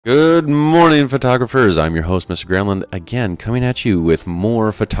Good morning, photographers. I'm your host, Mr. Granlund, again coming at you with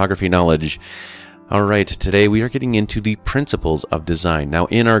more photography knowledge. All right, today we are getting into the principles of design. Now,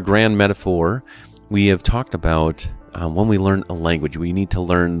 in our grand metaphor, we have talked about when we learn a language, we need to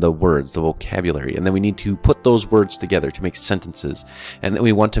learn the words, the vocabulary, and then we need to put those words together to make sentences. And then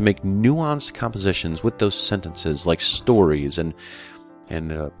we want to make nuanced compositions with those sentences, like stories and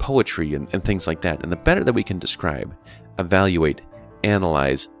poetry and things like that. And the better that we can describe, evaluate,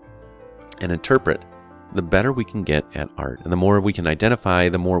 analyze, and interpret, the better we can get at art. And the more we can identify,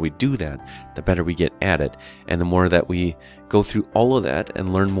 the more we do that, the better we get at it. And the more that we go through all of that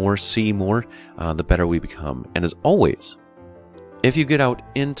and learn more, see more, the better we become. And as always, if you get out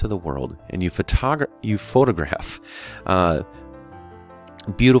into the world and you photograph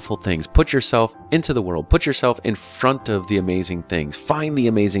beautiful things, put yourself into the world, put yourself in front of the amazing things, find the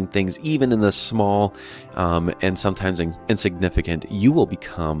amazing things, even in the small and sometimes insignificant, you will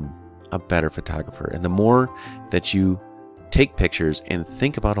become a better photographer. And the more that you take pictures and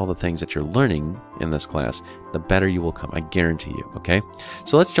think about all the things that you're learning in this class, the better you will come. I guarantee you. Okay,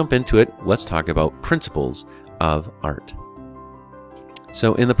 so let's jump into it. Let's talk about principles of art.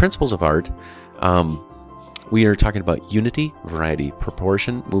 So in the principles of art, we are talking about unity, variety,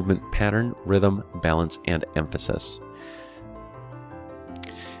 proportion, movement, pattern, rhythm, balance, and emphasis.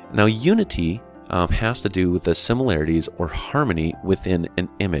 Now, unity has to do with the similarities or harmony within an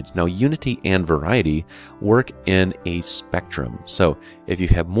image. Now, unity and variety work in a spectrum. So if you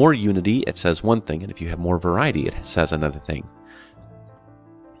have more unity, it says one thing, and if you have more variety, it says another thing.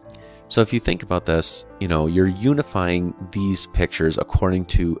 So if you think about this, you're unifying these pictures according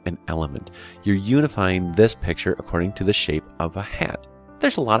to an element. You're unifying this picture according to the shape of a hat.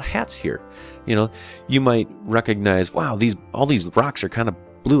 There's a lot of hats here. You might recognize, wow, all these rocks are kind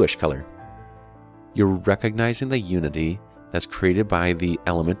of bluish color. You're recognizing the unity that's created by the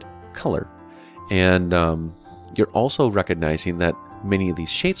element color. And you're also recognizing that many of these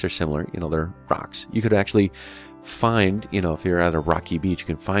shapes are similar. They're rocks. You could actually find, if you're at a rocky beach, you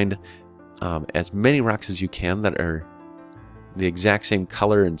can find as many rocks as you can that are the exact same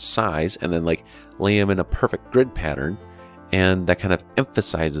color and size, and then lay them in a perfect grid pattern, and that kind of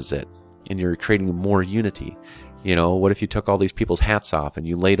emphasizes it, and you're creating more unity. What if you took all these people's hats off and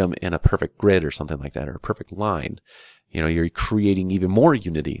you laid them in a perfect grid or something like that, or a perfect line? You're creating even more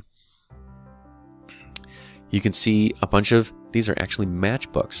unity. You can see a bunch of these are actually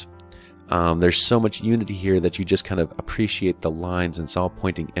matchbooks. There's so much unity here that you just kind of appreciate the lines, and it's all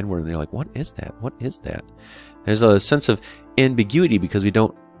pointing inward, and you're like, what is that? What is that? There's a sense of ambiguity because we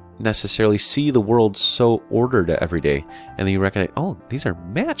don't necessarily see the world so ordered every day. And then you recognize, oh, these are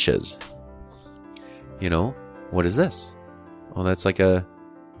matches. What is this? Oh, that's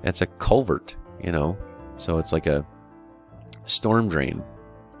a culvert, so it's like a storm drain.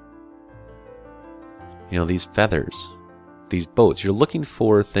 These feathers, these boats. You're looking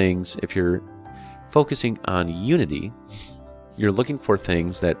for things. If you're focusing on unity, you're looking for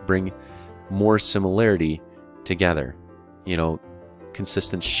things that bring more similarity together.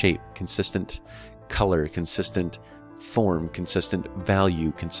 Consistent shape, consistent color, consistent form, consistent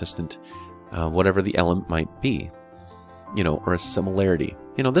value, consistent whatever the element might be, or a similarity.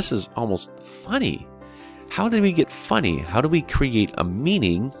 This is almost funny. How did we get funny? How do we create a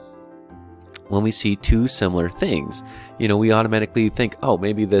meaning when we see two similar things? We automatically think, oh,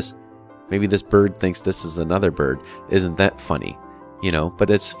 maybe this bird thinks this is another bird. Isn't that funny? But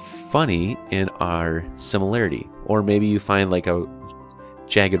it's funny in our similarity. Or maybe you find like a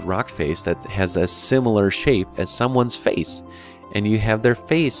jagged rock face that has a similar shape as someone's face, and you have their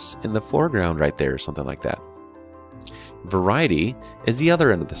face in the foreground right there, or something like that. Variety is the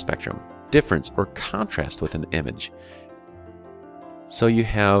other end of the spectrum. Difference or contrast with an image. So you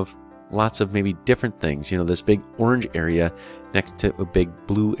have lots of maybe different things. This big orange area next to a big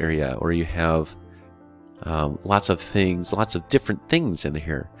blue area, or you have lots of things, lots of different things in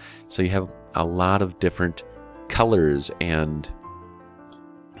here. So you have a lot of different colors and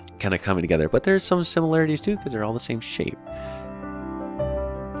kind of coming together. But there's some similarities too, because they're all the same shape.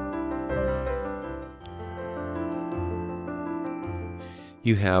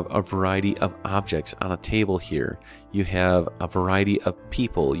 You have a variety of objects on a table here. You have a variety of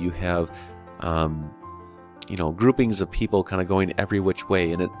people. You have, groupings of people kind of going every which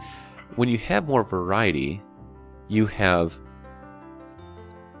way. And when you have more variety, you have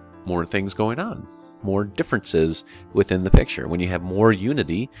more things going on, more differences within the picture. When you have more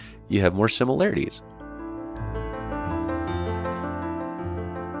unity, you have more similarities.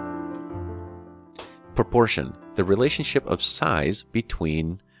 Proportion, the relationship of size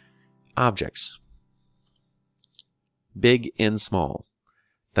between objects, big and small.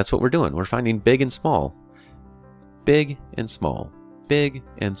 That's what we're doing. We're finding big and small. Big and small. Big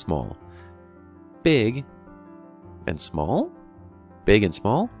and small. Big and small. Big and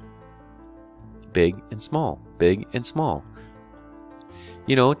small. Big and small. Big and small.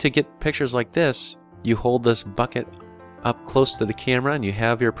 You know, to get pictures like this, you hold this bucket up close to the camera and you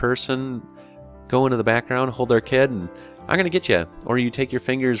have your person go into the background, hold their kid, and I'm going to get you. Or you take your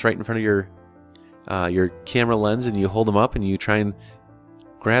fingers right in front of your camera lens and you hold them up and you try and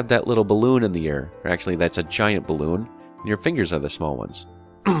grab that little balloon in the air. Or actually, that's a giant balloon, and your fingers are the small ones.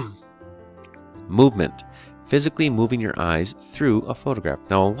 Movement. Physically moving your eyes through a photograph.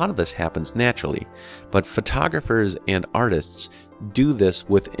 Now, a lot of this happens naturally, but photographers and artists do this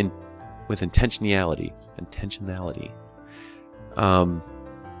with intentionality.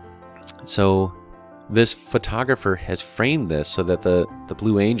 So this photographer has framed this so that the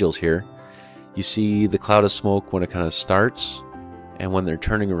blue angels here, you see the cloud of smoke when it kind of starts, and when they're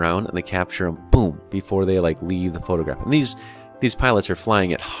turning around and they capture them, boom, before they like leave the photograph. And these pilots are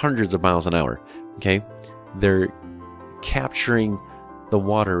flying at hundreds of miles an hour. Okay, they're capturing the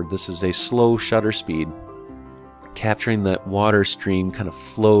water. This is a slow shutter speed, capturing that water stream kind of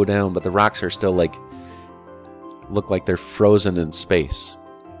flow down, but the rocks are still like look like they're frozen in space.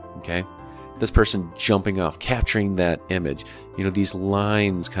 Okay, this person jumping off, capturing that image. You know, these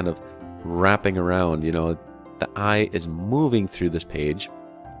lines kind of wrapping around. You know, the eye is moving through this page.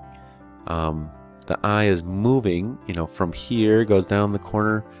 The eye is moving, you know, from here, goes down the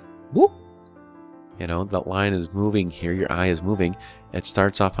corner, whoop. You know, that line is moving here, your eye is moving. It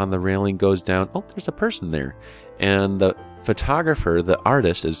starts off on the railing, goes down, oh, there's a person there. And the photographer, the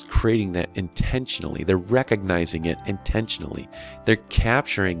artist, is creating that intentionally. They're recognizing it intentionally. They're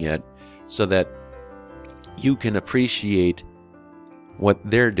capturing it so that you can appreciate what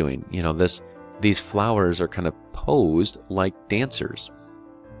they're doing. You know, these flowers are kind of posed like dancers.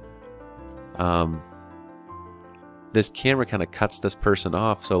 This camera kind of cuts this person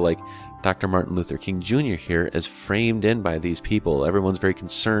off, so like Dr. Martin Luther King Jr. here is framed in by these people. Everyone's very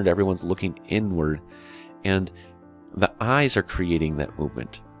concerned, everyone's looking inward, and the eyes are creating that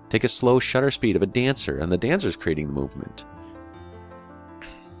movement. Take a slow shutter speed of a dancer, and the dancer's creating the movement.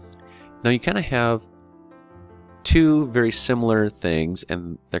 Now you kind of have two very similar things,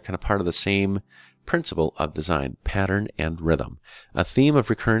 and they're kind of part of the same principle of design: pattern and rhythm. A theme of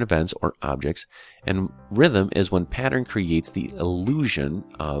recurrent events or objects, and rhythm is when pattern creates the illusion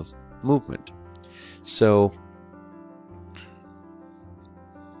of movement. So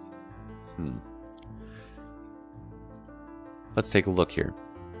let's take a look here.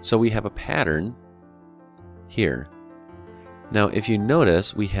 So we have a pattern here. Now if you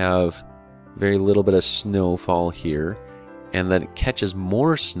notice, we have very little bit of snowfall here, and then it catches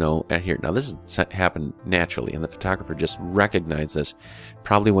more snow at here. Now this has happened naturally, and the photographer just recognized this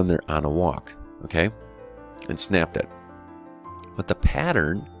probably when they're on a walk, okay, and snapped it. But the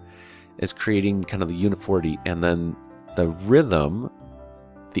pattern is creating kind of the uniformity, and then the rhythm,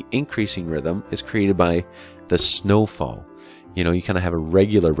 the increasing rhythm, is created by the snowfall. You know, you kind of have a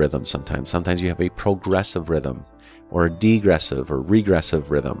regular rhythm sometimes. Sometimes you have a progressive rhythm, or a degressive or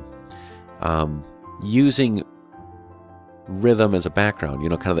regressive rhythm. Using rhythm as a background, you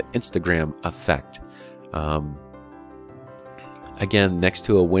know, kind of the Instagram effect. Again, next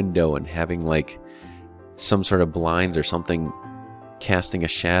to a window and having like some sort of blinds or something casting a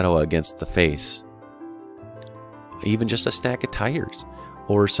shadow against the face. Even just a stack of tires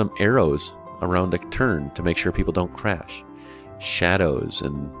or some arrows around a turn to make sure people don't crash. Shadows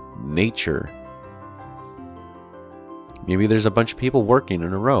and nature. Maybe there's a bunch of people working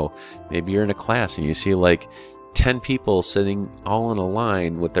in a row. Maybe you're in a class and you see like 10 people sitting all in a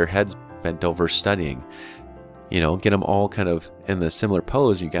line with their heads bent over studying. You know, get them all kind of in the similar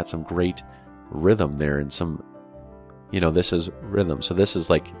pose. You got some great rhythm there, and some, you know, this is rhythm. So this is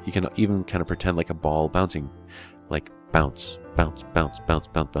like, you can even kind of pretend like a ball bouncing, like bounce, bounce, bounce, bounce,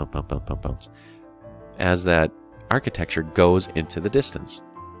 bounce, bounce, bounce, bounce, bounce, bounce, as that architecture goes into the distance.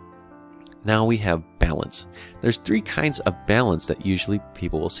 Now we have balance. There's three kinds of balance that usually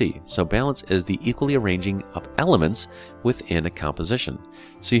people will see. So balance is the equally arranging of elements within a composition.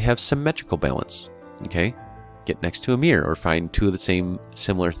 So you have symmetrical balance. Okay, get next to a mirror or find two of the same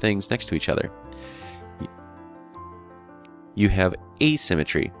similar things next to each other. You have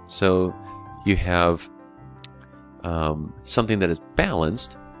asymmetry. So you have something that is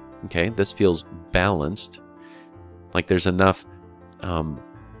balanced. Okay, this feels balanced. Like there's enough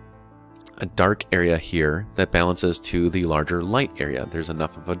a dark area here that balances to the larger light area. There's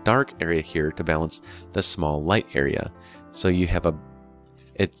enough of a dark area here to balance the small light area. So you have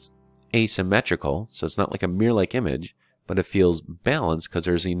it's asymmetrical, so it's not like a mirror-like image, but it feels balanced because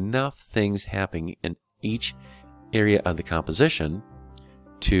there's enough things happening in each area of the composition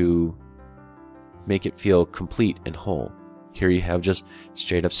to make it feel complete and whole. Here you have just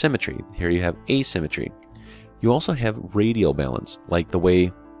straight up symmetry. Here you have asymmetry. You also have radial balance, like the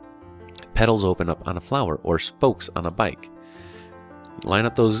way petals open up on a flower or spokes on a bike. Line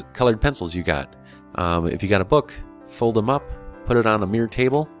up those colored pencils you got. If you got a book, fold them up, put it on a mirror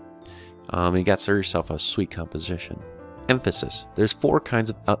table. You got yourself a sweet composition. Emphasis. There's 4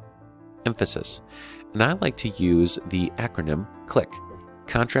 kinds of emphasis, and I like to use the acronym CLIC.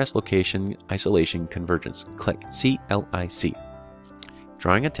 Contrast, Location, Isolation, Convergence. CLIC. C-L-I-C.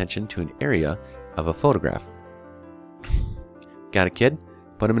 Drawing attention to an area of a photograph. Got a kid?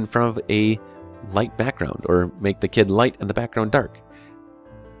 Put him in front of a light background, or make the kid light and the background dark.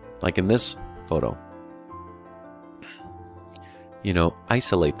 Like in this photo. You know,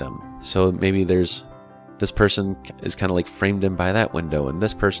 isolate them. So maybe there's this person is kind of like framed in by that window, and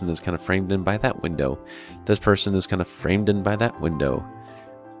this person is kind of framed in by that window. This person is kind of framed in by that window.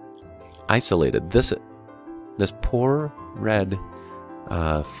 Isolated. This poor red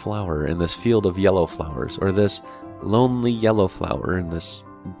flower in this field of yellow flowers, or this lonely yellow flower in this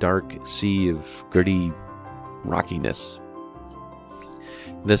dark sea of gritty rockiness.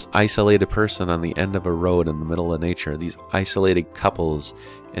 This isolated person on the end of a road in the middle of nature. These isolated couples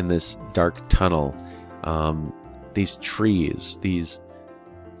in this dark tunnel. These trees. These,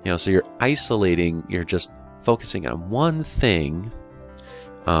 you know, so you're isolating. You're just focusing on one thing,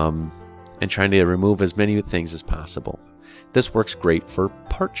 and trying to remove as many things as possible. This works great for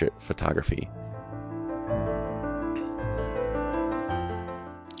portrait photography.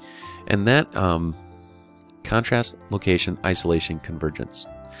 And that contrast, location, isolation, convergence.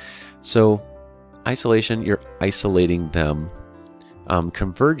 So isolation, you're isolating them.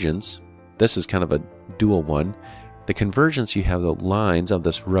 Convergence, this is kind of a dual one. The convergence, you have the lines of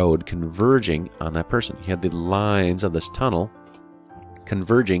this road converging on that person. You have the lines of this tunnel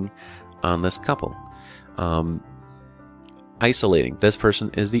converging on this couple. Isolating, this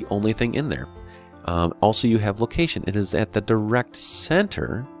person is the only thing in there. Also, you have location. It is at the direct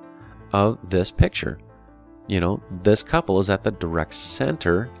center of this picture. You know, this couple is at the direct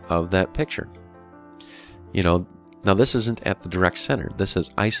center of that picture. You know, now this isn't at the direct center. This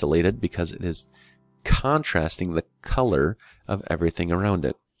is isolated because it is contrasting the color of everything around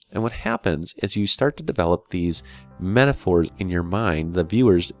it. And what happens is you start to develop these metaphors in your mind. The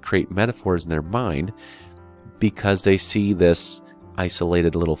viewers create metaphors in their mind because they see this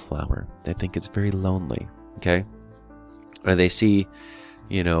isolated little flower. They think it's very lonely, okay? Or they see,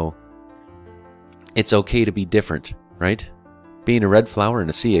 you know, it's okay to be different, right? Being a red flower in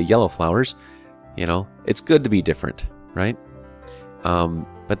a sea of yellow flowers, you know, it's good to be different, right?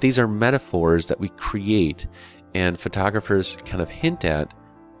 But these are metaphors that we create, and photographers kind of hint at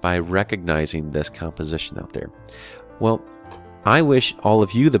by recognizing this composition out there. Well, I wish all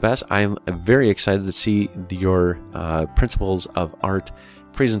of you the best. I'm very excited to see your Principles of Art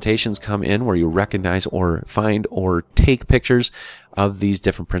presentations come in, where you recognize or find or take pictures of these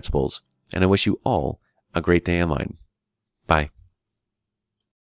different principles. And I wish you all a great day online. Bye.